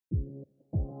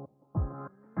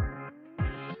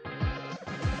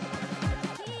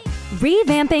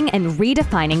revamping and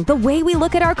redefining the way we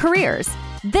look at our careers.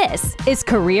 This is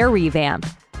Career Revamp,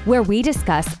 where we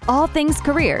discuss all things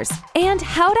careers and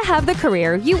how to have the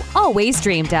career you always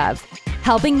dreamed of,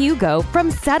 helping you go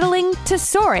from settling to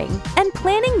soaring and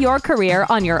planning your career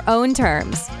on your own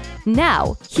terms.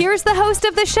 Now, here's the host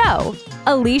of the show,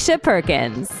 Alicia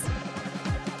Perkins.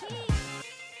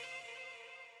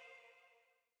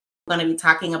 We're going to be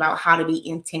talking about how to be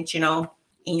intentional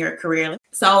in your career.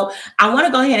 So I want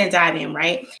to go ahead and dive in,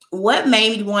 right? What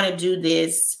made me want to do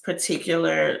this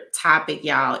particular topic,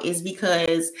 y'all, is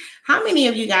because how many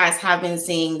of you guys have been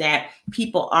seeing that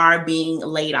people are being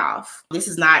laid off? This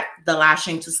is not the live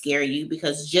stream to scare you,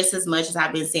 because just as much as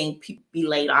I've been seeing people be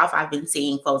laid off, I've been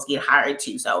seeing folks get hired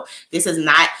too. So this is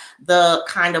not the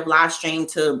kind of live stream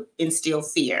to instill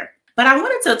fear. But I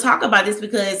wanted to talk about this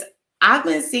because I've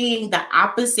been seeing the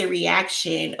opposite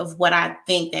reaction of what I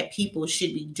think that people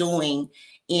should be doing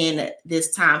in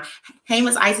this time. Hey,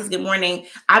 Miss Isis, good morning.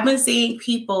 I've been seeing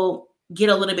people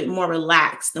get a little bit more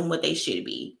relaxed than what they should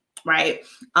be, right?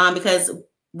 Because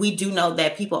we do know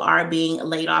that people are being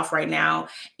laid off right now.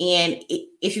 And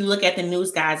if you look at the news,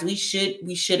 guys, we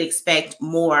should expect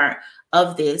more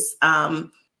of this.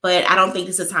 But I don't think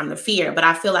this is time to fear. But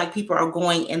I feel like people are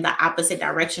going in the opposite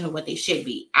direction of what they should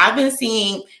be. I've been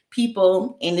seeing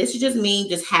people, and this is just me,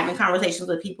 just having conversations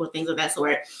with people, things of that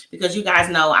sort, because you guys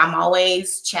know I'm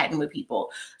always chatting with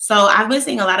people. So I've been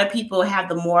seeing a lot of people have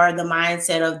the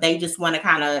mindset of they just want to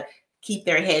kind of keep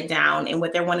their head down. And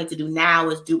what they're wanting to do now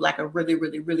is do like a really,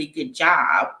 really, really good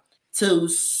job to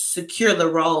secure the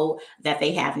role that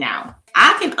they have now.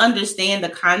 I can understand the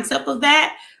concept of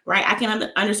that. Right. I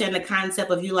can understand the concept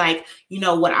of you like, you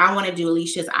know, what I want to do,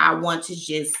 Alicia, is I want to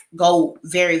just go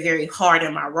very, very hard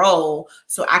in my role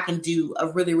so I can do a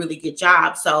really, really good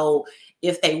job. So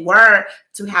if they were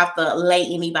to have to lay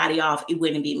anybody off, it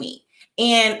wouldn't be me.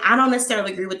 And I don't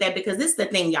necessarily agree with that, because this is the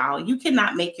thing, y'all. You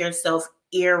cannot make yourself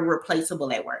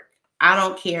irreplaceable at work. I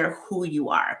don't care who you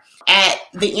are. At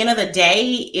the end of the day,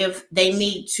 if they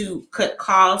need to cut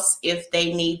costs, if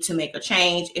they need to make a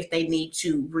change, if they need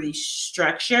to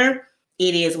restructure,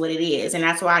 it is what it is. And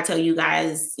that's why I tell you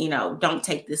guys, you know, don't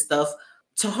take this stuff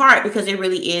to heart, because it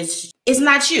really is, it's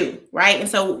not you, right? And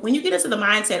so when you get into the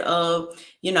mindset of,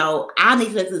 you know, I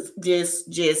need to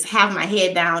just have my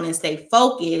head down and stay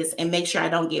focused and make sure I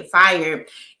don't get fired,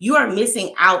 you are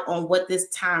missing out on what this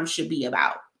time should be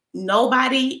about.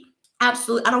 Nobody,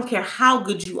 absolutely, I don't care how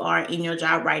good you are in your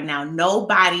job right now,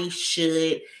 nobody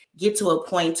should get to a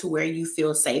point to where you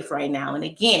feel safe right now. And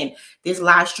again, this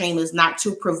live stream is not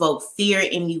to provoke fear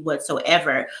in you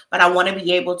whatsoever, but I want to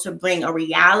be able to bring a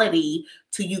reality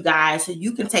to you guys so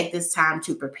you can take this time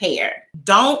to prepare.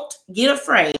 Don't get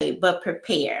afraid, but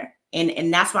prepare.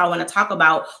 And that's why I want to talk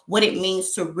about what it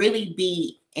means to really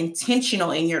be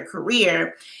intentional in your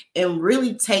career and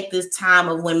really take this time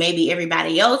of when maybe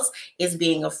everybody else is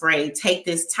being afraid. Take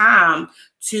this time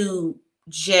to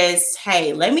just,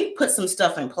 hey, let me put some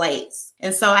stuff in place.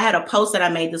 And so I had a post that I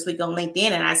made this week on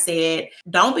LinkedIn, and I said,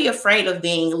 don't be afraid of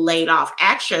being laid off.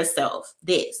 Ask yourself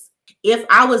this: if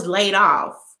I was laid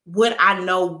off, would I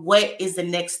know what is the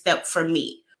next step for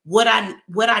me? Would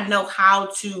I know how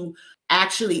to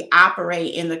actually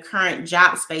operate in the current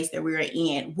job space that we're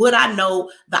in? Would I know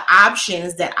the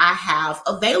options that I have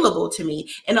available to me?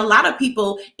 And a lot of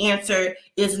people answer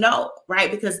is no, right?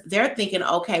 Because they're thinking,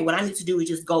 okay, what I need to do is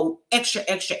just go extra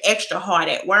hard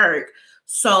at work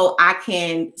so I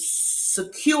can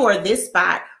secure this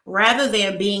spot, rather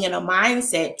than being in a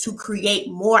mindset to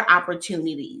create more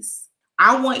opportunities.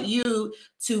 I want you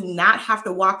to not have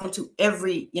to walk into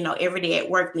every day at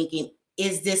work thinking,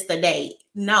 is this the day?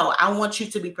 No, I want you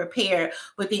to be prepared.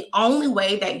 But the only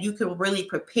way that you can really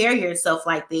prepare yourself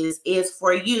like this is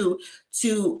for you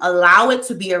to allow it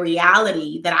to be a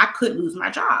reality that I could lose my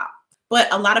job. But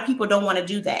a lot of people don't want to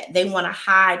do that. They want to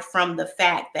hide from the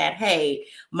fact that, hey,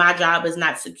 my job is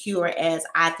not secure as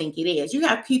I think it is. You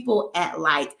have people at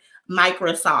like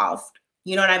Microsoft,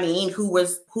 you know what I mean,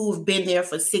 who've been there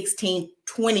for 16,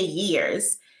 20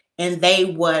 years, and they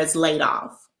was laid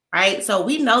off, right? So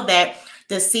we know that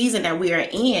the season that we are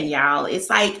in, y'all, it's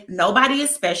like nobody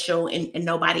is special and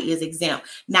nobody is exempt.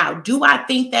 Now, do I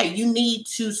think that you need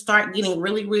to start getting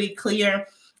really, really clear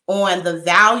on the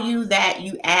value that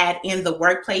you add in the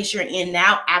workplace you're in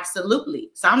now? Absolutely.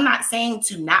 So I'm not saying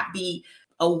to not be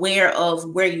aware of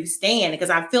where you stand, because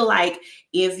I feel like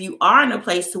if you are in a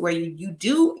place to where you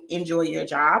do enjoy your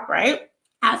job, right?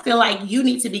 I feel like you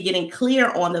need to be getting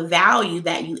clear on the value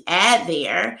that you add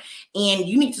there, and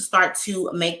you need to start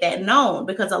to make that known,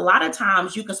 because a lot of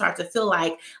times you can start to feel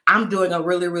like I'm doing a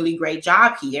really, really great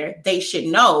job here. They should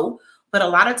know. But a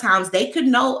lot of times they could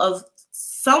know of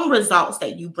some results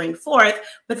that you bring forth,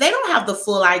 but they don't have the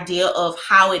full idea of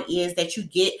how it is that you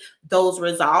get those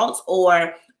results,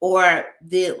 or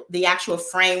the actual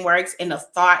frameworks and the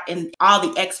thought and all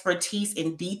the expertise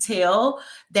and detail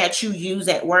that you use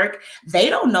at work. They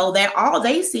don't know that. All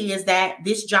they see is that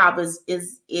this job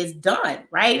is done,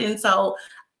 right? And so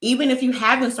even if you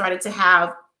haven't started to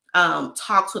have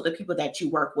talks with the people that you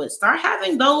work with, start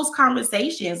having those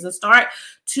conversations and start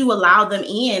to allow them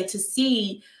in to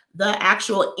see the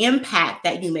actual impact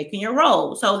that you make in your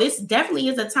role. So this definitely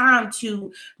is a time to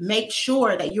make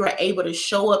sure that you are able to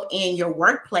show up in your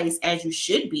workplace as you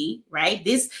should be, right?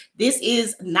 This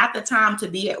is not the time to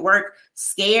be at work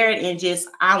scared and just,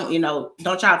 don't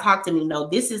y'all talk to me. No,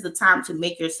 this is the time to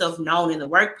make yourself known in the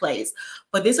workplace.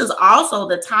 But this is also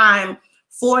the time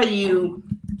for you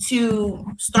to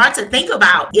start to think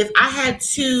about, if I had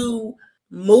to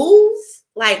move,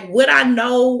 like, would I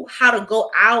know how to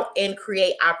go out and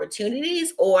create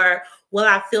opportunities, or will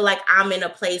I feel like I'm in a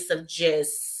place of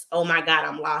just, oh my God,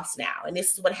 I'm lost now? And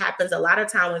this is what happens a lot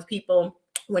of time with people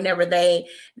whenever they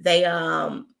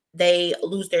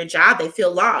lose their job. They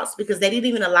feel lost because they didn't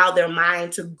even allow their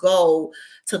mind to go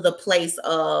to the place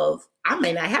of, I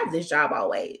may not have this job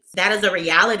always. That is a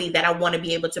reality that I want to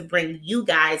be able to bring you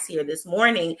guys here this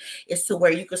morning, is to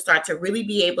where you can start to really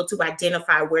be able to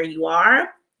identify where you are,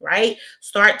 right?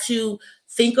 Start to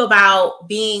think about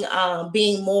being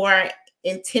more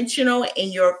intentional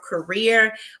in your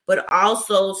career, but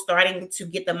also starting to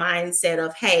get the mindset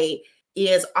of, hey,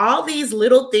 is all these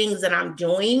little things that I'm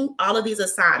doing, all of these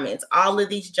assignments, all of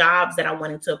these jobs that I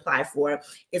wanted to apply for,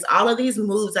 is all of these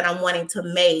moves that I'm wanting to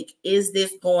make, is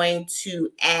this going to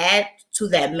add to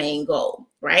that main goal,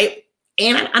 right?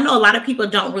 And I know a lot of people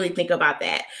don't really think about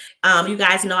that. You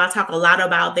guys know I talk a lot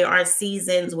about, there are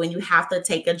seasons when you have to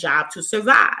take a job to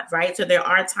survive, right? So there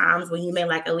are times when you may,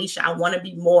 like, Alicia, I want to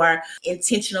be more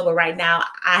intentional, but right now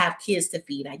I have kids to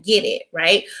feed. I get it,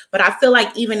 right? But I feel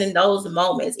like even in those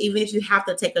moments, even if you have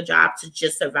to take a job to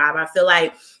just survive, I feel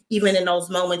like even in those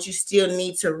moments, you still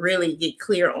need to really get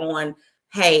clear on,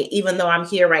 hey, even though I'm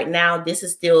here right now, this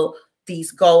is still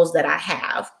these goals that I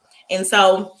have. And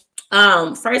so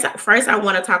first I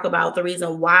want to talk about the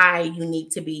reason why you need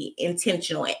to be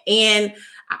intentional. And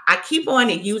I keep on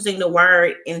using the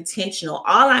word intentional.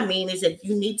 All I mean is that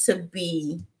you need to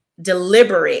be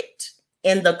deliberate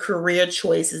in the career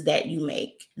choices that you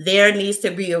make. There needs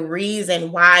to be a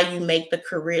reason why you make the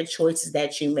career choices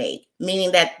that you make,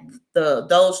 meaning that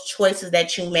those choices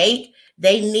that you make,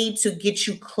 they need to get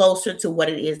you closer to what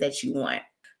it is that you want.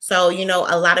 So,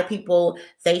 a lot of people,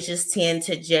 they just tend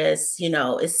to just,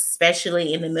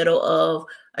 especially in the middle of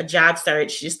a job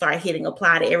search, just start hitting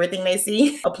apply to everything they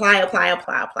see. Apply, apply,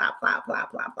 apply, apply, apply, apply,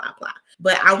 apply, apply, apply.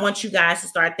 But I want you guys to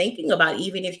start thinking about,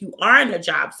 even if you are in a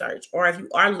job search or if you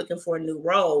are looking for a new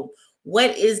role,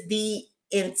 what is the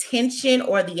intention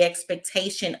or the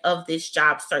expectation of this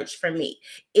job search for me?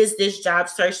 Is this job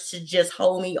search to just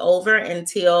hold me over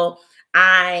until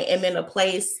I am in a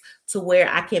place to where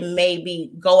I can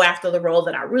maybe go after the role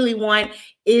that I really want?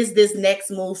 Is this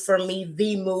next move for me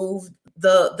the move,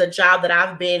 the job that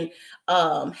I've been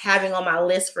having on my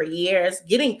list for years?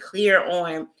 Getting clear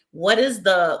on what is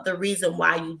the reason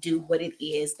why you do what it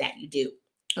is that you do.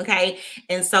 Okay.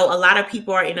 And so a lot of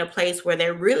people are in a place where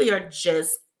they really are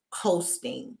just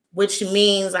coasting, which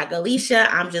means, like,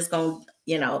 Alicia, I'm just going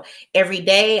to, every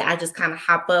day I just kind of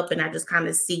hop up and I just kind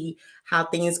of see how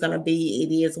things going to be.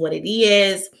 It is what it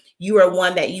is. You are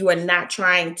one that you are not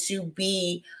trying to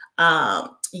be,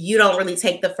 you don't really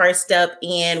take the first step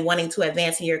in wanting to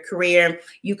advance in your career.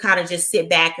 You kind of just sit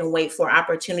back and wait for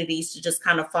opportunities to just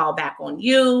kind of fall back on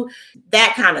you,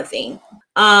 that kind of thing.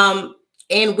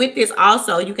 And with this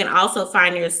also, you can also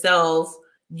find yourself,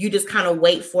 you just kind of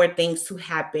wait for things to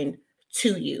happen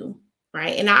to you,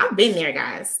 right? And I've been there,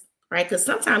 guys, right? Because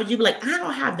sometimes you be like, I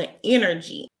don't have the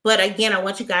energy. But again, I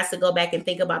want you guys to go back and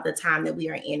think about the time that we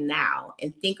are in now,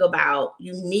 and think about,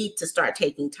 you need to start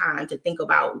taking time to think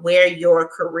about where your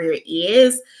career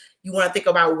is. You want to think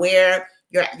about where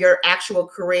your actual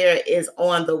career is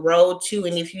on the road to,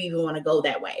 and if you even want to go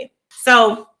that way.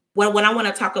 So what I want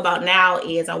to talk about now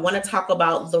is, I want to talk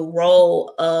about the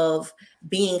role of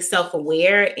being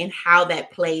self-aware and how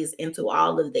that plays into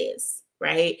all of this,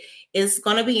 right? It's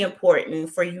going to be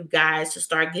important for you guys to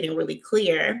start getting really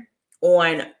clear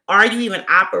on, are you even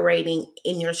operating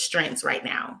in your strengths right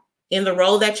now? In the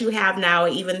role that you have now, or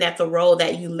even that the role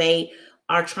that you may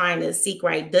are trying to seek,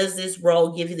 right? Does this role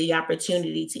give you the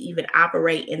opportunity to even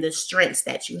operate in the strengths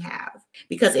that you have?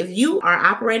 Because if you are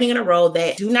operating in a role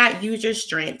that do not use your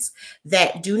strengths,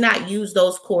 that do not use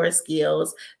those core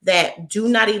skills, that do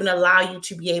not even allow you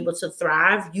to be able to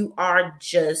thrive, you are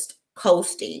just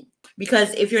coasting.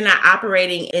 Because if you're not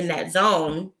operating in that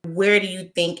zone, where do you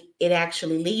think it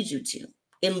actually leads you to?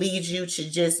 It leads you to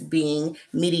just being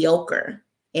mediocre.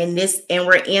 And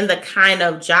we're in the kind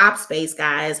of job space,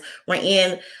 guys. We're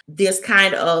in this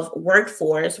kind of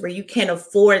workforce where you can't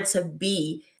afford to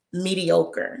be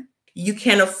mediocre. You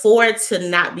can't afford to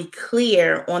not be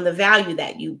clear on the value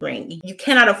that you bring. You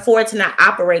cannot afford to not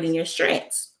operate in your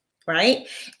strengths, right?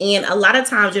 And a lot of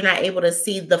times you're not able to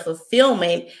see the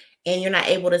fulfillment and you're not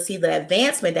able to see the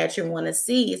advancement that you want to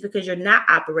see is because you're not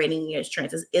operating in your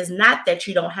strengths. It's not that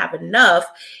you don't have enough.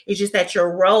 It's just that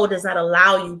your role does not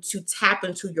allow you to tap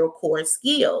into your core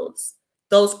skills.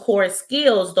 Those core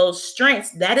skills, those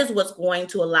strengths, that is what's going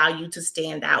to allow you to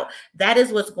stand out. That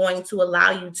is what's going to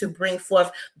allow you to bring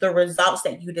forth the results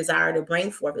that you desire to bring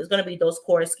forth. It's going to be those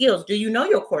core skills. Do you know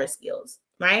your core skills,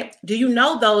 right? Do you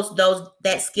know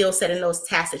that skill set and those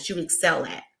tasks that you excel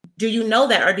at? Do you know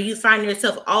that, or do you find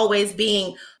yourself always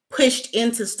being pushed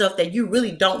into stuff that you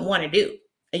really don't want to do?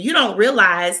 And you don't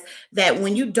realize that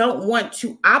when you don't want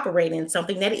to operate in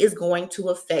something, that is going to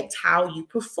affect how you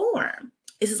perform.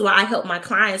 This is why I help my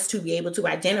clients to be able to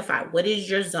identify what is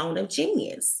your zone of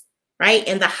genius, right?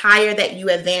 And the higher that you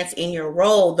advance in your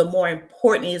role, the more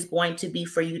important it is going to be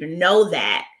for you to know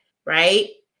that, right?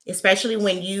 Especially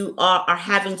when you are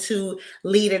having to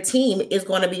lead a team, it's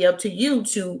going to be up to you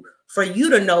for you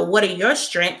to know what are your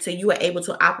strengths so you are able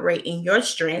to operate in your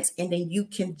strengths, and then you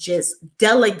can just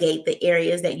delegate the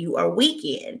areas that you are weak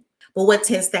in. But what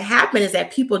tends to happen is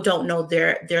that people don't know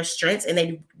their strengths,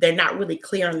 and they're not really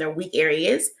clear on their weak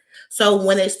areas. So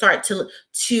when they start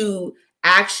to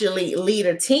actually lead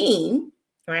a team,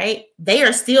 right, they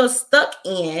are still stuck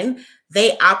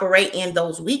they operate in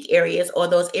those weak areas or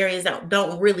those areas that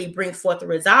don't really bring forth the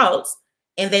results,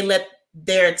 and they let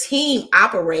their team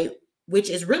operate, which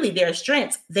is really their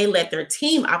strengths. They let their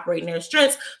team operate in their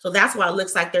strengths. So that's why it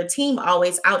looks like their team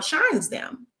always outshines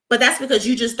them. But that's because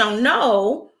you just don't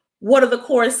know what are the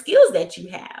core skills that you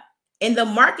have. And the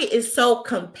market is so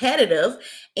competitive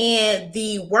and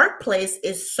the workplace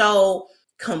is so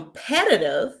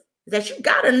competitive that you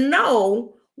got to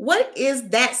know what is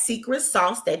that secret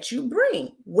sauce that you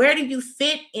bring. Where do you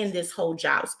fit in this whole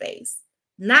job space?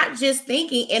 Not just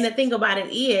thinking, and the thing about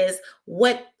it is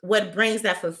what brings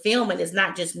that fulfillment is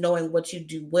not just knowing what you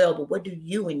do well, but what do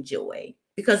you enjoy?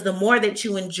 Because the more that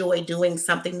you enjoy doing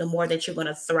something, the more that you're going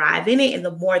to thrive in it, and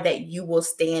the more that you will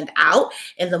stand out,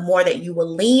 and the more that you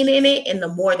will lean in it, and the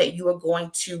more that you are going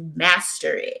to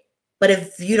master it. But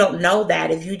if you don't know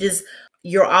that, if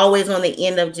you're always on the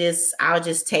end of I'll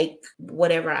just take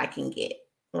whatever I can get,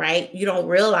 right? You don't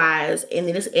realize, and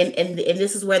this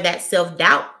is where that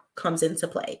self-doubt comes into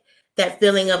play. That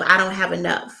feeling of I don't have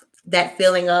enough. That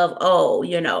feeling of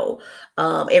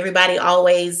everybody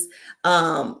always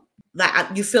like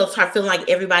you start feeling like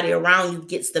everybody around you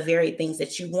gets the very things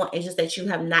that you want. It's just that you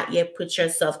have not yet put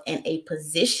yourself in a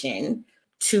position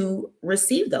to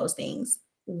receive those things.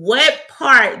 What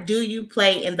part do you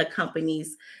play in the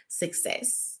company's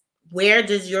success? Where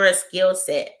does your skill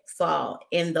set fall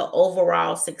in the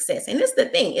overall success? And it's the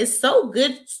thing, it's so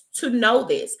good to know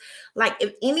this. Like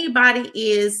if anybody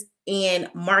is in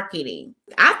marketing,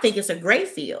 I think it's a great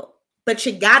field, but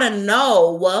you got to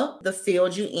know the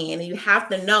field you're in. And you have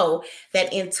to know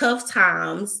that in tough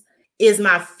times, is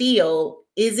my field,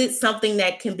 is it something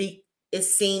that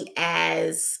is seen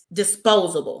as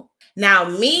disposable? Now,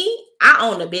 me, I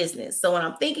own a business. So when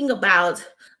I'm thinking about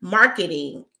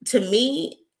marketing, to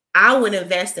me, I would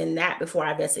invest in that before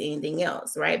I invest in anything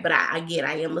else, right? But I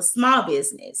am a small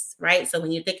business, right? So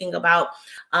when you're thinking about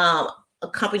a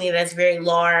company that's very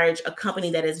large, a company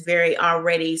that is very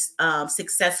already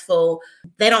successful,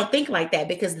 they don't think like that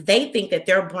because they think that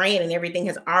their brand and everything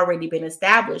has already been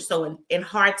established. So in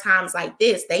hard times like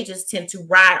this, they just tend to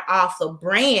ride off the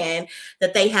brand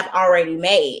that they have already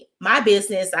made. My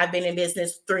business, I've been in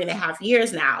business 3.5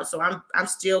 years now. So I'm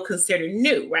still considered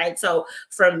new, right? So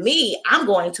for me, I'm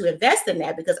going to invest in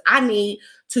that because I need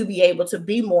to be able to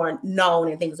be more known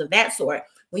and things of that sort.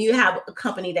 When you have a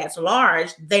company that's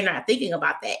large, they're not thinking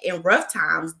about that. In rough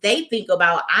times, they think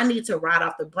about, I need to ride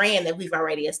off the brand that we've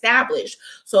already established.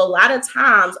 So a lot of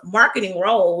times, marketing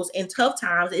roles in tough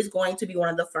times is going to be one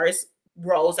of the first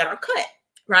roles that are cut,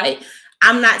 right?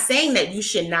 I'm not saying that you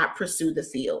should not pursue the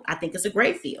field. I think it's a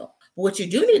great field. But what you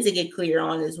do need to get clear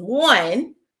on is,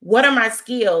 one, what are my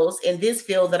skills in this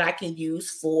field that I can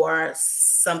use for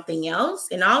something else?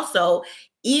 And also,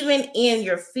 even in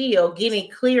your field,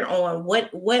 getting clear on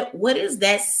what is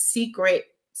that secret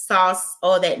sauce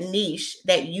or that niche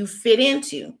that you fit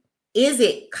into. Is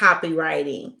it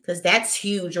copywriting? Because that's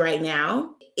huge right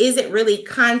now. Is it really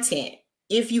content?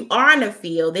 If you are in a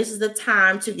field, this is the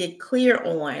time to get clear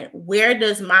on where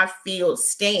does my field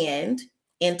stand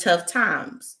in tough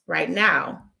times right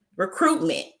now.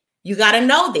 Recruitment. You got to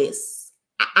know this.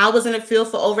 I was in the field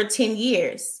for over 10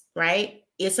 years, right?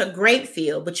 It's a great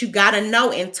field, but you got to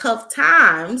know in tough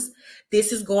times,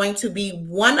 this is going to be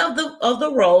one of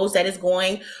the roles that is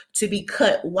going to be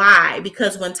cut. Why?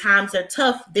 Because when times are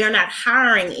tough, they're not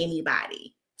hiring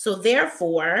anybody. So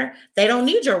therefore, they don't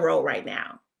need your role right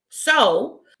now.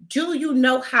 So do you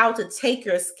know how to take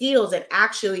your skills and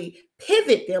actually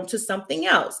pivot them to something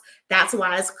else? That's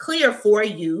why it's clear for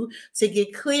you to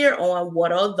get clear on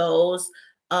what are those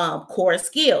core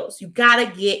skills. You got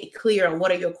to get clear on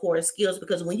what are your core skills,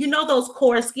 because when you know those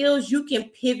core skills, you can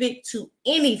pivot to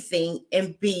anything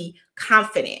and be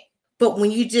confident. But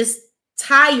when you just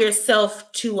tie yourself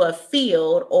to a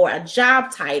field or a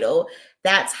job title,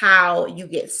 that's how you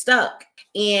get stuck.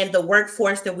 In the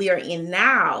workforce that we are in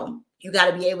now, you got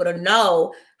to be able to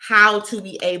know how to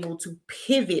be able to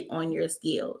pivot on your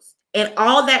skills. And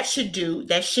all that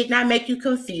should not make you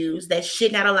confused. That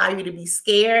should not allow you to be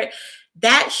scared.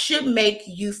 That should make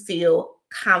you feel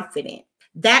confident.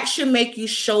 That should make you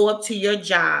show up to your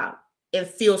job and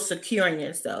feel secure in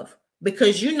yourself,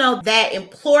 because you know that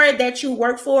employer that you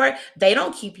work for, they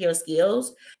don't keep your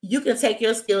skills. You can take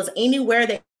your skills anywhere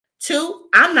that. Two,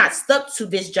 I'm not stuck to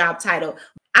this job title.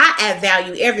 I add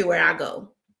value everywhere I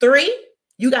go. Three,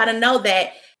 you got to know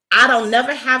that I don't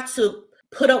never have to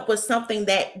put up with something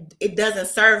that it doesn't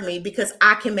serve me, because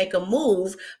I can make a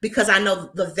move because I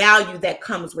know the value that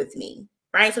comes with me,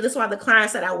 right? So this is why the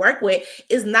clients that I work with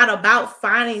is not about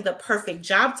finding the perfect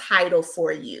job title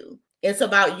for you. It's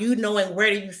about you knowing where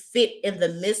do you fit in the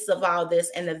midst of all this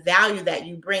and the value that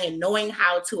you bring, and knowing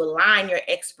how to align your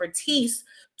expertise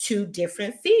to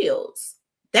different fields.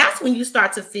 That's when you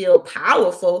start to feel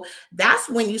powerful. That's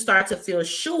when you start to feel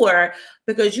sure,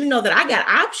 because you know that I got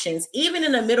options. Even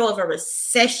in the middle of a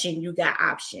recession, you got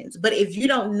options. But if you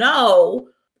don't know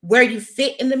where you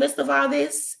fit in the midst of all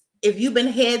this, if you've been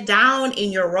head down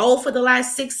in your role for the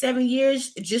last 6-7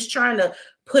 years, just trying to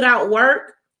put out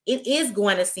work, it is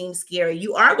going to seem scary.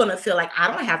 You are going to feel like, I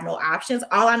don't have no options.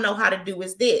 All I know how to do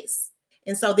is this.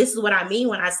 And so this is what I mean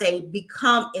when I say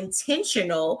become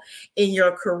intentional in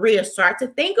your career. Start to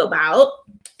think about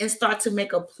and start to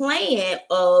make a plan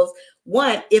of,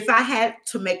 one, if I had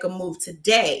to make a move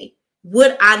today,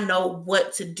 would I know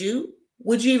what to do?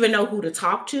 Would you even know who to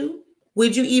talk to?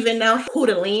 Would you even know who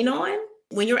to lean on?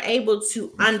 When you're able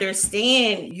to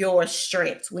understand your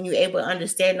strengths, when you're able to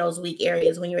understand those weak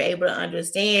areas, when you're able to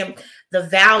understand the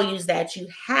values that you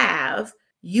have,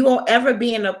 you won't ever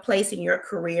be in a place in your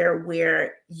career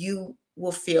where you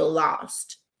will feel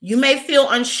lost. You may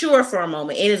feel unsure for a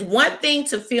moment. It is one thing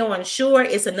to feel unsure.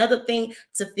 It's another thing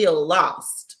to feel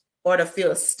lost or to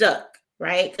feel stuck,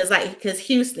 right? Because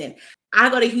Houston, I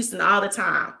go to Houston all the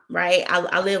time, right?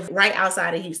 I live right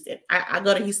outside of Houston. I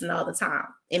go to Houston all the time.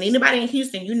 And anybody in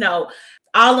Houston, you know,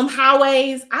 all them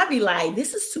highways, I'd be like,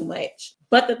 this is too much.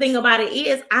 But the thing about it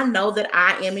is, I know that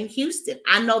I am in Houston.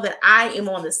 I know that I am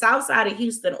on the south side of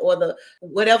Houston or the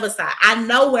whatever side. I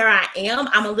know where I am.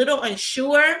 I'm a little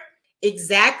unsure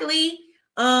exactly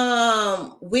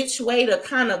which way to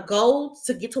kind of go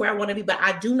to get to where I want to be. But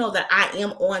I do know that I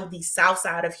am on the south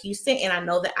side of Houston, and I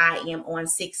know that I am on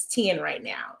 610 right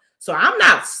now. So I'm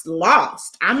not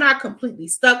lost. I'm not completely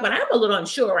stuck, but I'm a little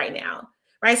unsure right now.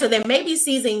 Right. So there may be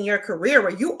seasons in your career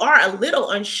where you are a little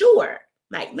unsure.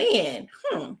 Like, man,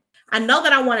 I know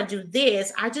that I want to do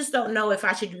this. I just don't know if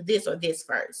I should do this or this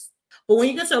first. But when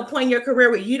you get to a point in your career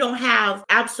where you don't have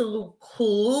absolute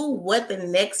clue what the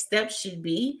next step should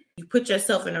be, you put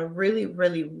yourself in a really,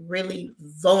 really, really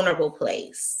vulnerable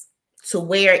place to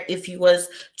where if you was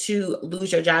to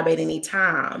lose your job at any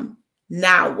time,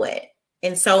 now what?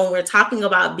 And so when we're talking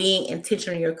about being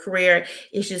intentional in your career,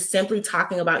 it's just simply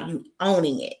talking about you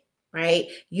owning it, right?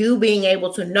 You being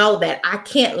able to know that I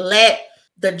can't let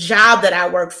the job that I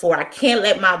work for, I can't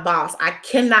let my boss, I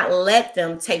cannot let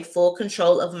them take full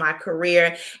control of my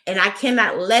career, and I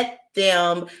cannot let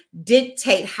them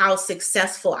dictate how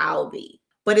successful I'll be.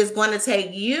 But it's going to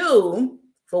take you,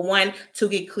 for one, to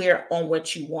get clear on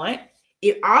what you want.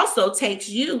 It also takes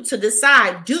you to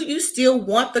decide, do you still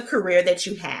want the career that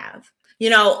you have? You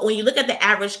know, when you look at the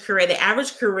average career, I would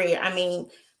say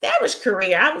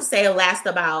it lasts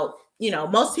about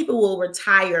most people will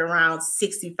retire around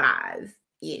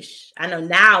 65-ish. I know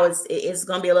now it's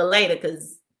going to be a little later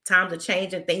because times are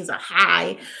changing, things are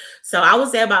high. So I would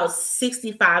say about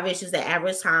 65-ish is the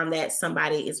average time that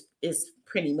somebody is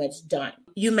pretty much done.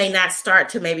 You may not start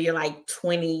to maybe you're like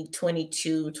 20,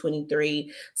 22,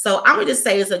 23. So I would just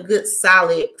say it's a good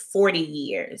solid 40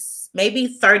 years, maybe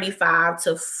 35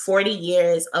 to 40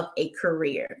 years of a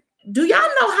career. Do y'all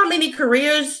know how many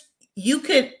careers you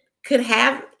could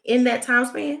have in that time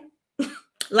span?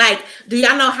 Like, do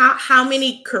y'all know how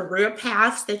many career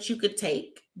paths that you could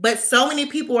take? But so many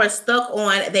people are stuck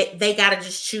on that they got to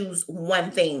just choose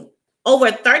one thing. Over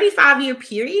a 35-year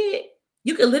period,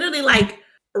 you could literally like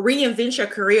reinvent your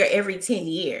career every 10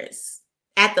 years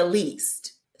at the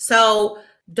least. So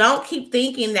don't keep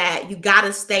thinking that you got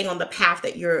to stay on the path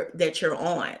that you're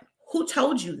on. Who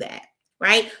told you that?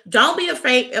 Right? Don't be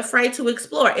afraid to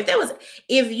explore.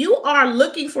 If you are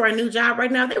looking for a new job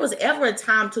right now, if there was ever a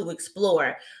time to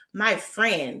explore, my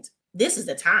friend, this is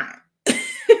the time.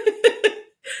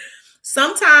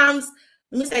 Sometimes,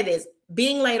 let me say this,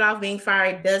 being laid off, being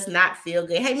fired does not feel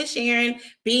good. Hey, Miss Sharon,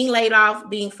 being laid off,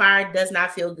 being fired does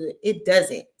not feel good. It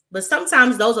doesn't. But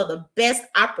sometimes those are the best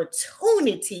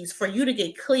opportunities for you to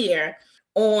get clear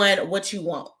on what you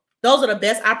want. Those are the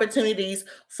best opportunities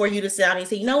for you to sit down and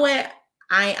say, you know what?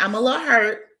 I'm a little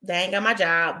hurt. They ain't got my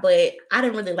job, but I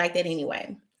didn't really like that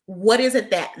anyway. What is it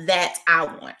that I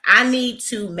want? I need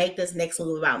to make this next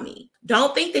move about me.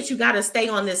 Don't think that you got to stay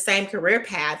on this same career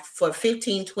path for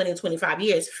 15, 20, 25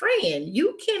 years. Friend,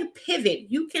 you can pivot.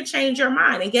 You can change your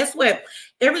mind. And guess what?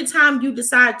 Every time you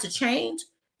decide to change,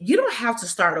 you don't have to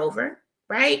start over,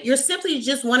 right? You're simply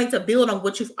just wanting to build on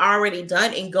what you've already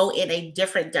done and go in a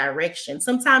different direction.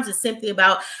 Sometimes it's simply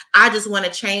about, I just want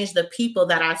to change the people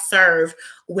that I serve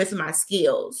with my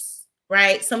skills,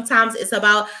 right? Sometimes it's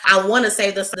about, I want to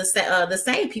save the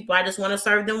same people. I just want to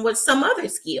serve them with some other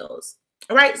skills,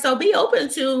 right? So be open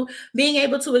to being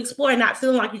able to explore, not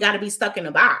feeling like you got to be stuck in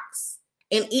a box.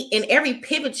 And in every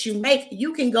pivot you make,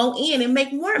 you can go in and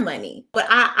make more money. But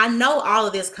I know all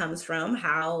of this comes from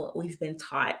how we've been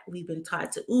taught. We've been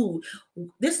taught to,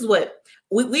 this is what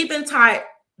we've been taught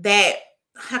that,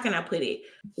 how can I put it?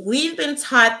 We've been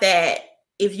taught that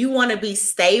if you want to be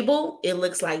stable, it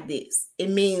looks like this. It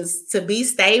means to be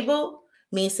stable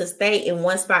means to stay in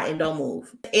one spot and don't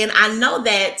move. And I know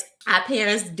that our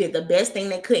parents did the best thing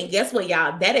they could. And guess what,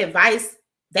 y'all? That advice,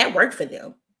 that worked for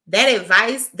them. That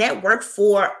advice, that worked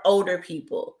for older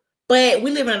people. But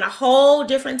we live in a whole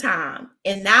different time.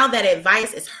 And now that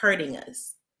advice is hurting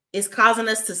us. It's causing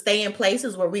us to stay in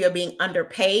places where we are being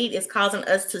underpaid. It's causing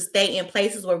us to stay in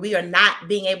places where we are not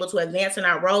being able to advance in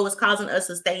our role. It's causing us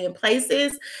to stay in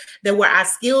places that where our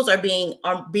skills are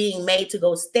being made to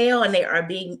go stale and they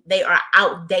are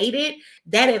outdated.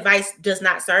 That advice does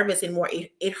not serve us anymore.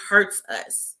 It hurts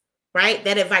us, right?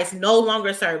 That advice no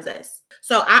longer serves us.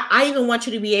 So I even want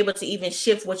you to be able to even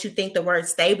shift what you think the word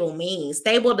stable means.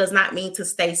 Stable does not mean to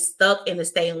stay stuck and to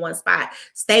stay in one spot.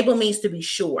 Stable means to be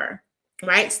sure,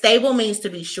 right? Stable means to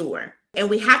be sure. And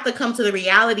we have to come to the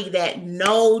reality that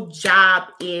no job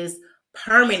is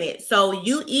permanent. So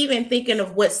you even thinking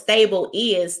of what stable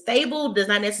does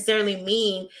not necessarily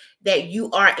mean that you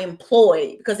are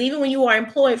employed, because even when you are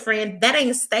employed, friend, that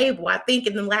ain't stable. I think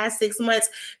in the last 6 months,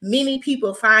 many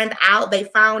people found out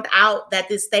that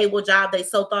this stable job they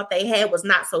so thought they had was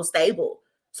not so stable.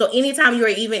 So anytime you're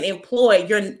even employed,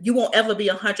 you won't ever be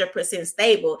 100%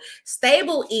 stable.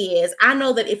 Stable is, I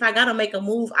know that if I got to make a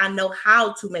move, I know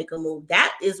how to make a move.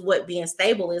 That is what being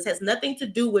stable is. It has nothing to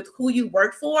do with who you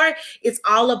work for. It's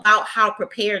all about how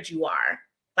prepared you are.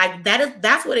 Like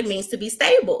that's what it means to be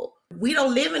stable. We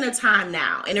don't live in a time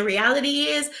now. And the reality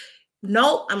is, I'm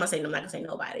not gonna say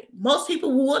nobody. Most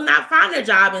people will not find a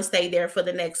job and stay there for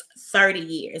the next 30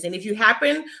 years. And if you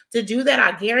happen to do that,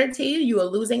 I guarantee you are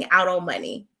losing out on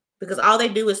money, because all they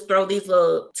do is throw these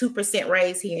little 2%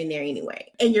 raise here and there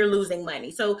anyway, and you're losing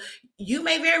money. So you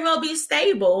may very well be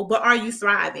stable, but are you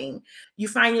thriving? You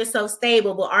find yourself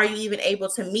stable, but are you even able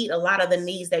to meet a lot of the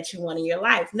needs that you want in your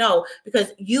life? No,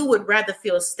 because you would rather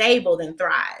feel stable than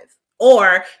thrive,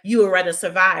 or you would rather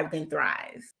survive than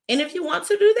thrive. And if you want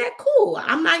to do that, cool.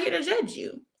 I'm not here to judge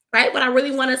you, right? But I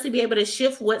really want us to be able to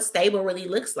shift what stable really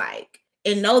looks like.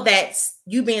 And know that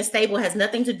you being stable has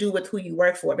nothing to do with who you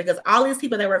work for, because all these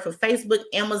people that work for Facebook,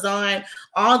 Amazon,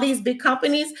 all these big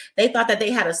companies, they thought that they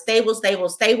had a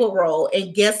stable role.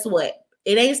 And guess what?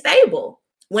 It ain't stable.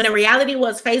 When the reality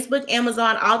was Facebook,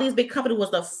 Amazon, all these big companies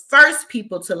was the first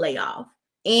people to lay off.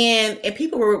 And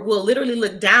people will literally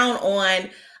look down on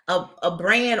a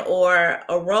brand or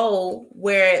a role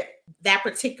where that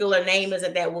particular name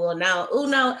isn't that well known. Oh,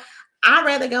 no. I'd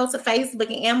rather go to Facebook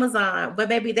and Amazon. But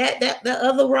baby, that the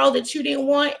other role that you didn't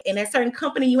want in that certain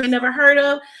company you ain't never heard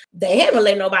of, they haven't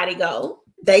let nobody go.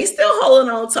 They still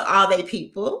holding on to all their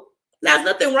people. Now, there's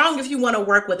nothing wrong if you want to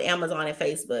work with Amazon and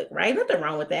Facebook, right? Nothing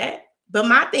wrong with that. But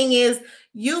my thing is,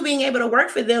 you being able to work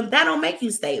for them, that don't make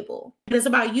you stable. It's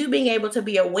about you being able to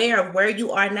be aware of where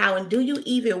you are now, and do you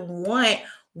even want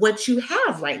what you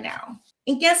have right now?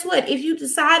 And guess what? If you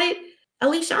decided,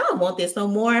 Alicia, I don't want this no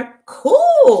more,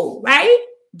 cool, right?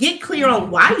 Get clear on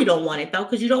why you don't want it, though,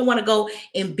 because you don't want to go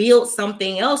and build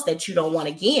something else that you don't want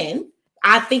again.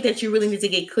 I think that you really need to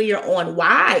get clear on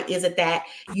why is it that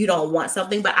you don't want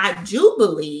something. But I do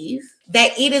believe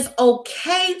that it is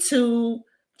okay to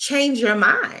change your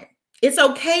mind. It's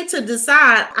okay to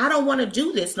decide, I don't want to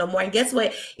do this no more. And guess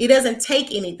what? It doesn't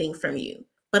take anything from you.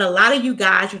 But a lot of you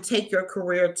guys, you take your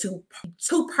career too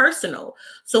personal.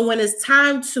 So when it's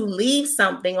time to leave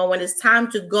something, or when it's time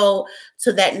to go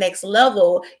to that next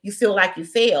level, you feel like you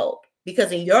failed.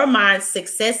 Because in your mind,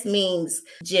 success means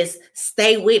just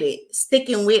stay with it,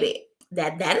 sticking with it.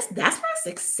 That's not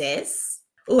success.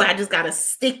 Oh, I just gotta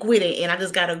stick with it, and I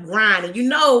just gotta grind. And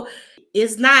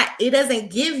it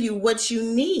doesn't give you what you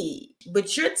need,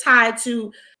 but you're tied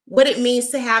to what it means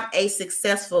to have a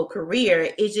successful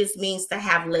career. It just means to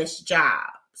have less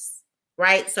jobs,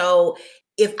 right? So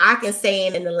if I can say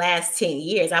in the last 10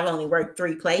 years, I've only worked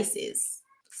 3 places,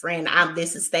 friend,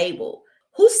 this is stable.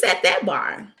 Who set that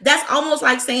bar? That's almost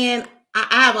like saying, I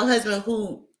have a husband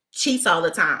who cheats all the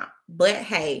time, but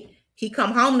hey, he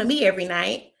come home to me every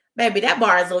night. Baby, that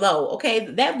bar is low, okay?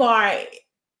 That bar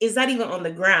is not even on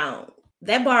the ground.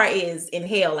 That bar is in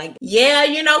hell. Like, yeah,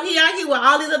 he out here with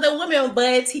all these other women,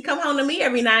 but he come home to me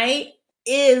every night.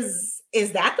 Is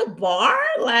that the bar?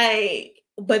 Like,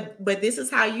 but this is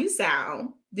how you sound.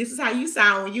 This is how you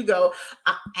sound when you go,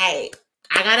 hey,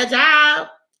 I got a job.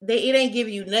 It ain't give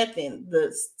you nothing.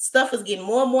 The stuff is getting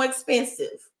more and more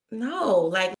expensive. No,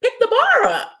 like, pick the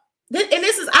bar up.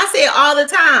 I say it all the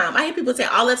time. I hear people say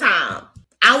all the time,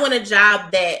 I want a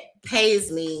job that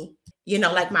pays me,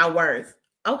 like my worth.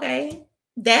 Okay.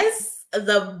 That's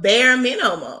the bare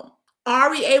minimum. Are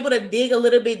we able to dig a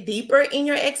little bit deeper in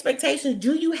your expectations?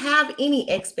 Do you have any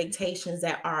expectations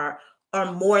that are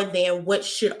more than what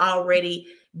should already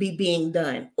be being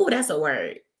done? Oh, that's a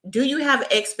word. Do you have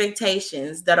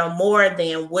expectations that are more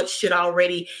than what should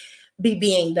already be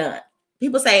being done?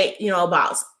 People say, a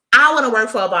boss. I want to work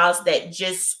for a boss that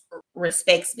just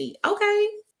respects me. Okay.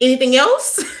 Anything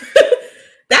else?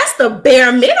 That's the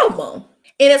bare minimum.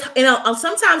 And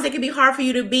sometimes it can be hard for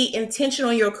you to be intentional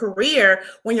in your career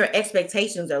when your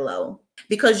expectations are low,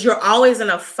 because you're always in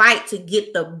a fight to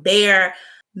get the bare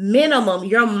minimum.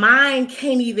 Your mind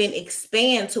can't even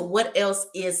expand to what else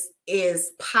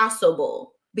is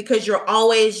possible, because you're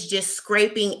always just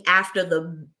scraping after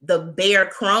the bare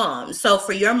crumbs. So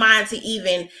for your mind to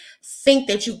even think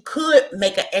that you could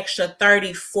make an extra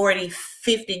 30, 40,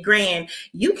 50 grand,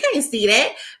 you can't see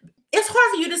that. It's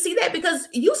hard for you to see that because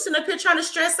you sit up here trying to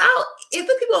stress out if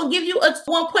the people don't give you a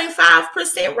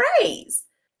 1.5% raise.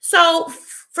 So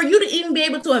for you to even be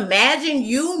able to imagine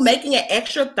you making an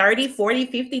extra $30,000,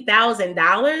 $40,000,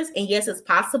 $50,000, and yes, it's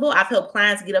possible. I've helped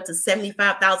clients get up to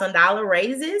 $75,000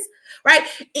 raises, right?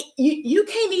 You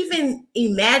can't even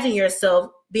imagine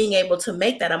yourself being able to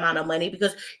make that amount of money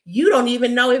because you don't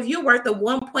even know if you're worth a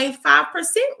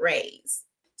 1.5% raise.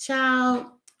 Child,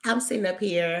 I'm sitting up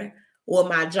here with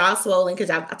my jaw swollen because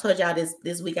I told y'all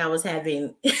this week I was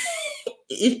having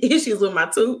issues with my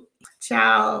tooth.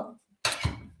 Child.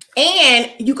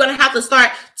 And you're going to have to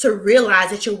start to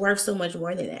realize that you're worth so much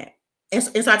more than that. And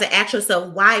start to ask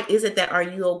yourself, why is it that are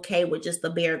you okay with just the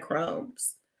bare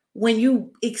crumbs? When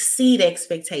you exceed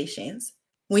expectations,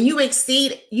 when you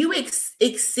exceed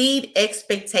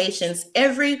expectations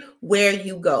everywhere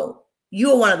you go.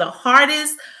 You are one of the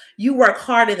hardest. You work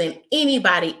harder than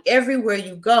anybody everywhere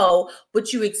you go,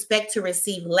 but you expect to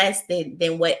receive less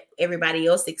than what everybody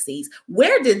else exceeds.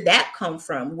 Where did that come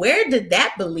from? Where did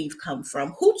that belief come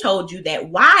from? Who told you that?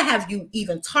 Why have you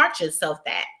even taught yourself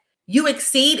that? You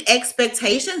exceed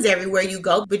expectations everywhere you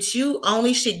go, but you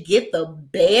only should get the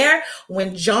bare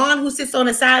when John, who sits on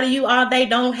the side of you all day,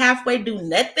 don't halfway do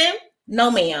nothing. No,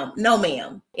 ma'am. No,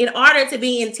 ma'am. In order to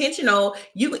be intentional,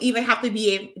 you even have to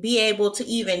be able to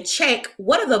even check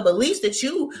what are the beliefs that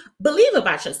you believe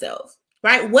about yourself,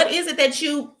 right? What is it that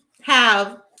you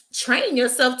have trained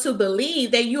yourself to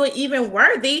believe that you are even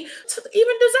worthy to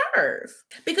even deserve?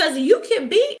 Because you can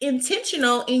be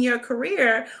intentional in your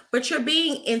career, but you're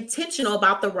being intentional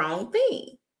about the wrong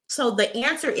thing. So the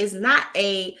answer is not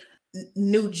a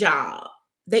new job.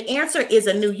 The answer is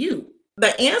a new you.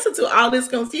 The answer to all this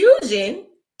confusion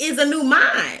is a new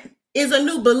mind. is a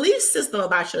new belief system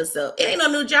about yourself. It ain't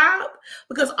no new job,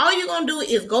 because all you're going to do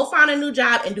is go find a new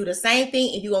job and do the same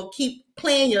thing, and you're going to keep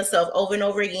playing yourself over and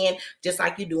over again, just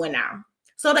like you're doing now.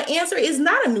 So the answer is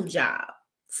not a new job.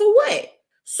 For what?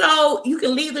 So you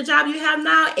can leave the job you have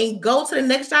now and go to the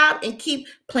next job and keep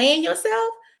playing yourself?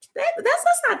 That's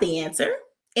not the answer.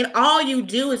 And all you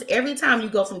do is every time you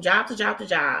go from job to job to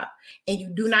job and you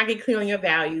do not get clear on your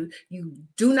value, you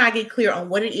do not get clear on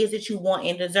what it is that you want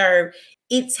and deserve,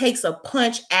 it takes a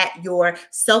punch at your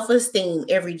self-esteem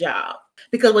every job.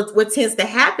 Because what tends to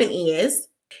happen is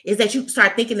that you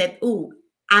start thinking that, ooh,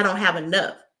 I don't have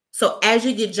enough. So as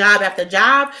you get job after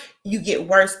job, you get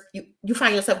worse. You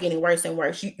find yourself getting worse and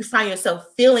worse. You find yourself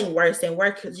feeling worse and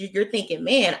worse because you're thinking,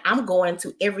 man, I'm going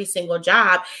to every single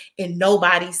job and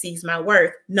nobody sees my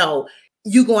worth. No,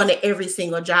 you going to every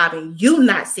single job and you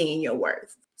not seeing your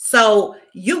worth. So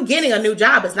you getting a new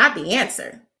job is not the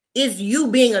answer. It's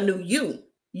you being a new you.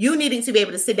 You needing to be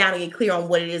able to sit down and get clear on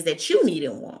what it is that you need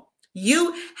and want.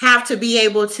 You have to be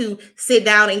able to sit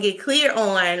down and get clear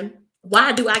on,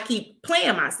 why do I keep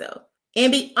playing myself?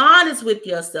 And be honest with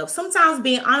yourself. Sometimes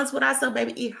being honest with ourselves,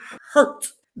 baby, it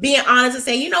hurts. Being honest and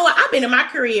saying, you know what? I've been in my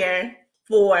career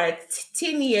for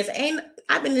 10 years. And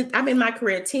I've been in my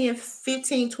career 10,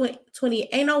 15, 20.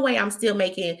 Ain't no way I'm still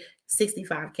making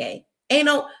 65K.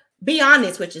 Be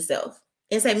honest with yourself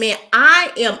and say, man,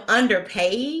 I am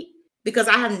underpaid because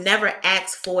I have never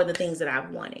asked for the things that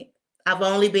I've wanted. I've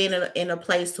only been in a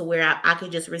place to where I can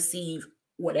just receive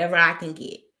whatever I can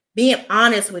get. Being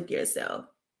honest with yourself.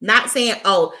 Not saying,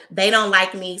 oh, they don't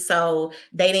like me, so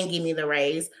they didn't give me the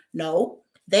raise. No,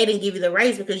 they didn't give you the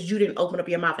raise because you didn't open up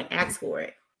your mouth and ask for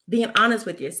it. Being honest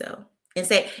with yourself.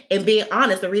 And being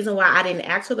honest, the reason why I didn't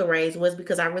ask for the raise was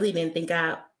because I really didn't think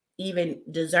I even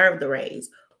deserved the raise.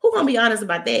 Who's going to be honest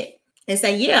about that? And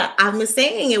say, yeah, I've been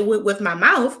saying it with my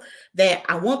mouth that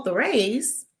I want the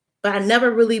raise, but I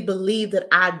never really believed that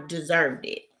I deserved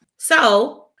it.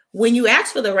 So when you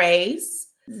ask for the raise,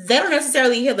 they don't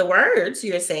necessarily hear the words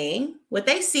you're saying. What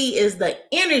they see is the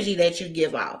energy that you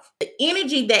give off. The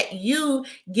energy that you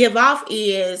give off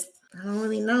is, I don't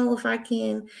really know if I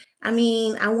can.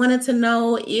 I wanted to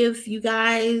know if you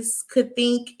guys could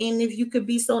think and if you could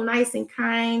be so nice and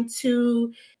kind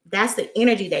to. That's the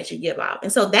energy that you give off.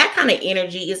 And so that kind of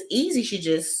energy is easy to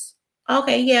just,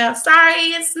 okay, yeah, sorry,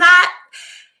 it's not.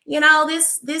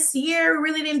 This year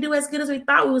really didn't do as good as we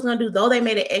thought we was going to do, though they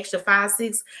made an extra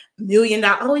 $5-6 million.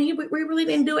 Oh, we really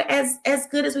didn't do it as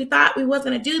good as we thought we was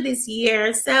going to do this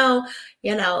year. So,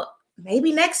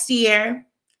 maybe next year.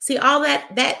 See, all that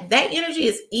energy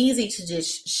is easy to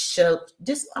just show.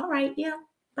 Just, all right, yeah,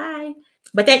 bye.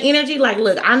 But that energy, like,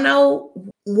 look, I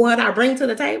know what I bring to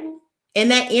the table. And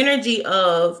that energy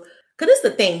of, because it's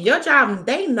the thing, your job,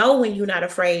 they know when you're not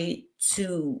afraid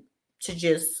to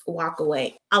just walk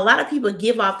away. A lot of people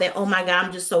give off that, oh my God,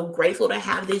 I'm just so grateful to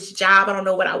have this job. I don't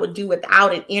know what I would do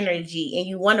without it energy. And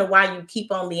you wonder why you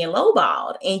keep on being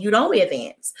lowballed and you don't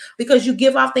advance, because you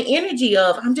give off the energy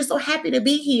of, I'm just so happy to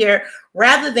be here,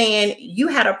 rather than you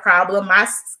had a problem. My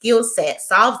skill set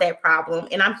solves that problem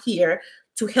and I'm here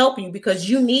to help you because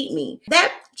you need me.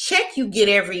 That check you get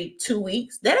every 2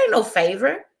 weeks, that ain't no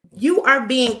favor. You are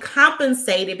being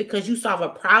compensated because you solve a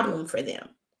problem for them.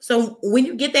 So when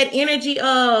you get that energy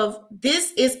of,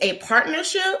 this is a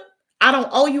partnership, I don't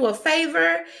owe you a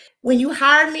favor. When you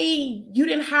hired me, you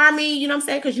didn't hire me, you know what I'm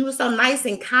saying, because you were so nice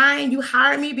and kind. You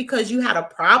hired me because you had a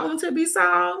problem to be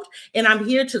solved, and I'm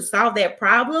here to solve that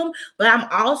problem, but I'm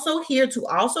also here to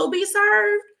also be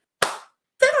served.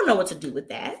 They don't know what to do with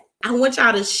that. I want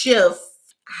y'all to shift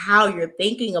how you're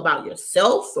thinking about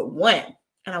yourself, for one.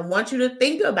 And I want you to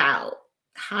think about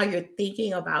how you're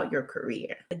thinking about your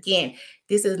career. Again,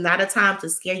 this is not a time to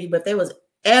scare you, but there was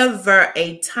ever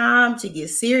a time to get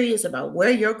serious about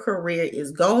where your career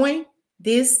is going,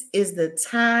 this is the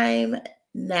time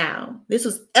now. This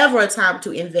was ever a time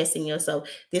to invest in yourself.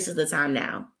 This is the time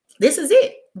now. This is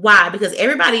it. Why? Because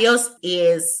everybody else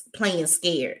is playing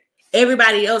scared.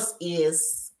 Everybody else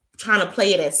is trying to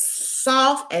play it as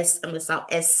soft, as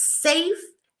safe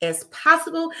as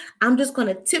possible. I'm just going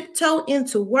to tiptoe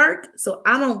into work so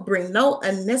I don't bring no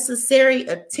unnecessary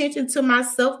attention to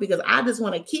myself, because I just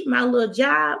want to keep my little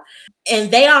job. And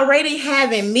they already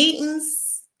having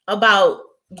meetings about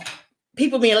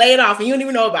people being laid off and you don't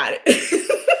even know about it.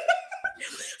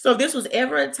 So if this was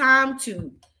ever a time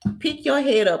to pick your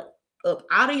head up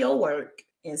out of your work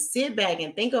and sit back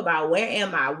and think about, where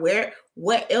am I?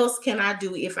 What else can I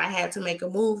do if I had to make a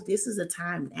move? This is the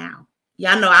time now.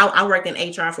 Y'all know I worked in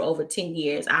HR for over 10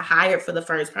 years. I hired for the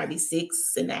first probably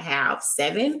 6.5,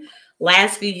 7.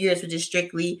 Last few years were just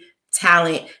strictly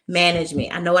talent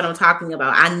management. I know what I'm talking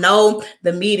about. I know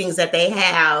the meetings that they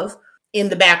have in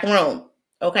the back room.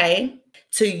 Okay.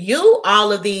 To you,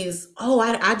 all of these,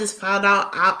 I just found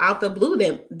out the blue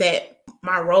that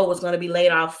my role was going to be laid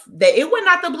off, that it was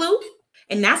not the blue.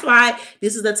 And that's why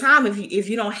this is the time, if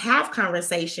you don't have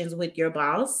conversations with your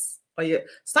boss, or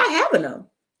start having them.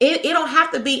 It don't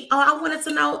have to be, I wanted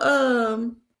to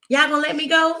know, y'all gonna let me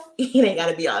go? It ain't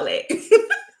gotta be all that.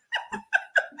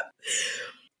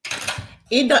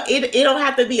 It don't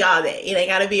have to be all that. It ain't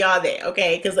gotta be all that,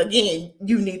 okay? Because again,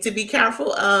 you need to be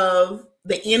careful of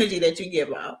the energy that you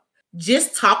give off.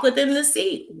 Just talk with them to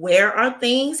see where are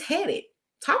things headed.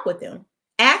 Talk with them.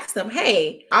 Ask them,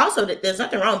 hey, also there's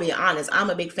nothing wrong being honest. I'm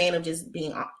a big fan of just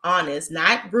being honest,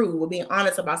 not rude, but being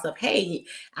honest about stuff. Hey,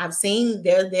 I've seen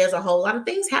there's a whole lot of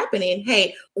things happening.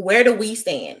 Hey, where do we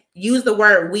stand? Use the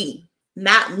word we,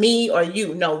 not me or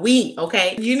you. No, we,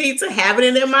 okay? You need to have it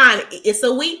in their mind. It's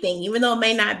a we thing, even though it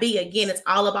may not be. Again, it's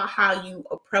all about how you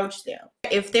approach them.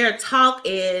 If their talk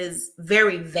is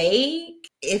very vague,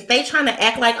 if they trying to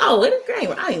act like, oh, it's great,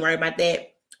 I ain't worried about that.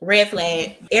 Red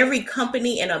flag. Every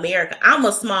company in America, I'm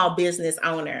a small business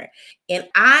owner, and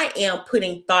I am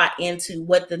putting thought into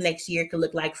what the next year could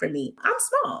look like for me. I'm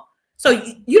small. So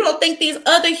you don't think these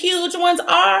other huge ones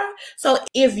are? So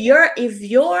if your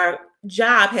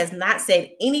job has not said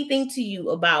anything to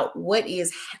you about what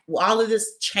is all of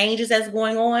this changes that's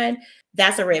going on,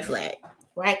 that's a red flag,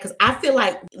 right? Because I feel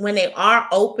like when they are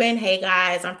open, hey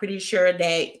guys, I'm pretty sure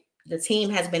that the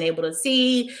team has been able to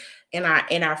see in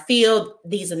our field,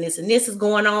 these and this is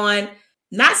going on.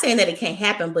 Not saying that it can't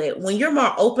happen, but when you're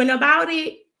more open about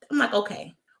it, I'm like,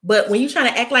 okay. But when you're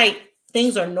trying to act like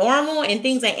things are normal and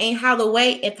things ain't how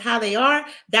they are,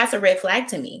 that's a red flag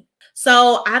to me.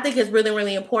 So I think it's really,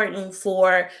 really important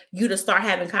for you to start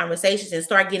having conversations and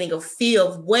start getting a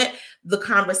feel of what the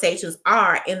conversations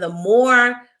are. And the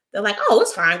more they're like, oh,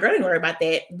 it's fine, girl, don't worry about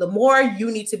that, the more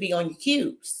you need to be on your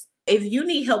cues. If you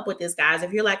need help with this, guys,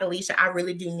 if you're like, Alicia, I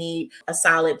really do need a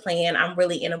solid plan. I'm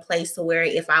really in a place to where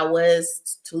if I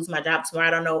was to lose my job tomorrow,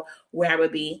 I don't know where I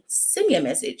would be. Send me a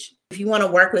message. If you want to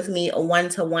work with me, a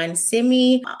one-to-one, send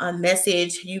me a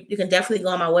message. You can definitely go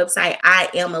on my website. I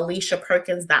am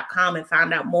AliciaPerkins.com and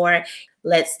find out more.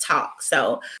 Let's talk.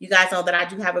 So you guys know that I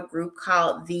do have a group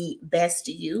called The Best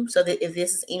You. So that if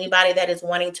this is anybody that is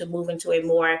wanting to move into a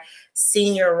more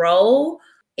senior role,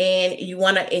 and you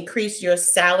want to increase your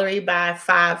salary by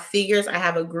 5 figures, I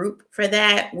have a group for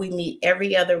that. We meet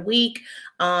every other week.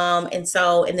 And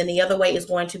then the other way is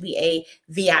going to be a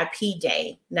VIP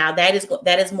day. Now that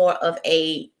is more of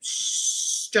a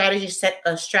strategies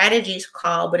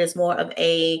call, but it's more of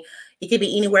it could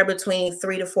be anywhere between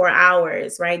 3 to 4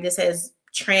 hours, right? This has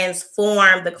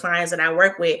transformed the clients that I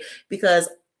work with, because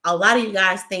a lot of you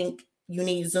guys think you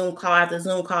need Zoom call after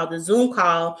Zoom call to Zoom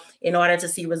call in order to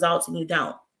see results, and you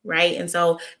don't, right? And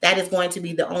so that is going to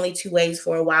be the only 2 ways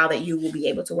for a while that you will be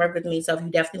able to work with me. So if you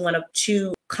definitely want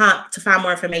to find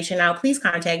more information out, please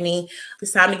contact me.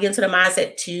 It's time to get into the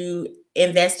mindset to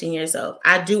invest in yourself.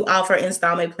 I do offer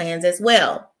installment plans as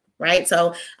well, right?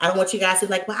 So I don't want you guys to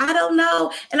be like, well, I don't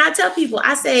know. And I tell people,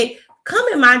 I say, come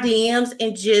in my DMs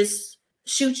and just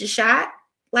shoot your shot.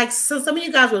 Like, so some of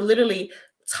you guys will literally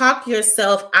talk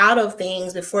yourself out of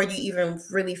things before you even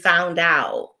really found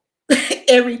out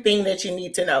everything that you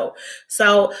need to know.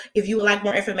 So if you would like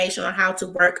more information on how to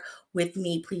work with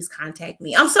me, please contact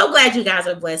me. I'm so glad you guys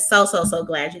are blessed. So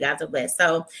glad you guys are blessed.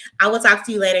 So I will talk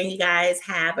to you later, and you guys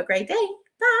have a great day.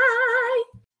 Bye.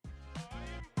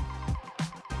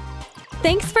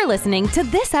 Thanks for listening to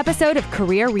this episode of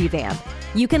Career Revamp.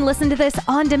 You can listen to this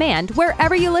on demand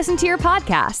wherever you listen to your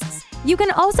podcasts. You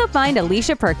can also find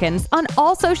Alicia Perkins on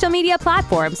all social media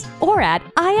platforms or at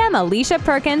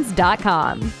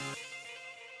IamAliciaPerkins.com.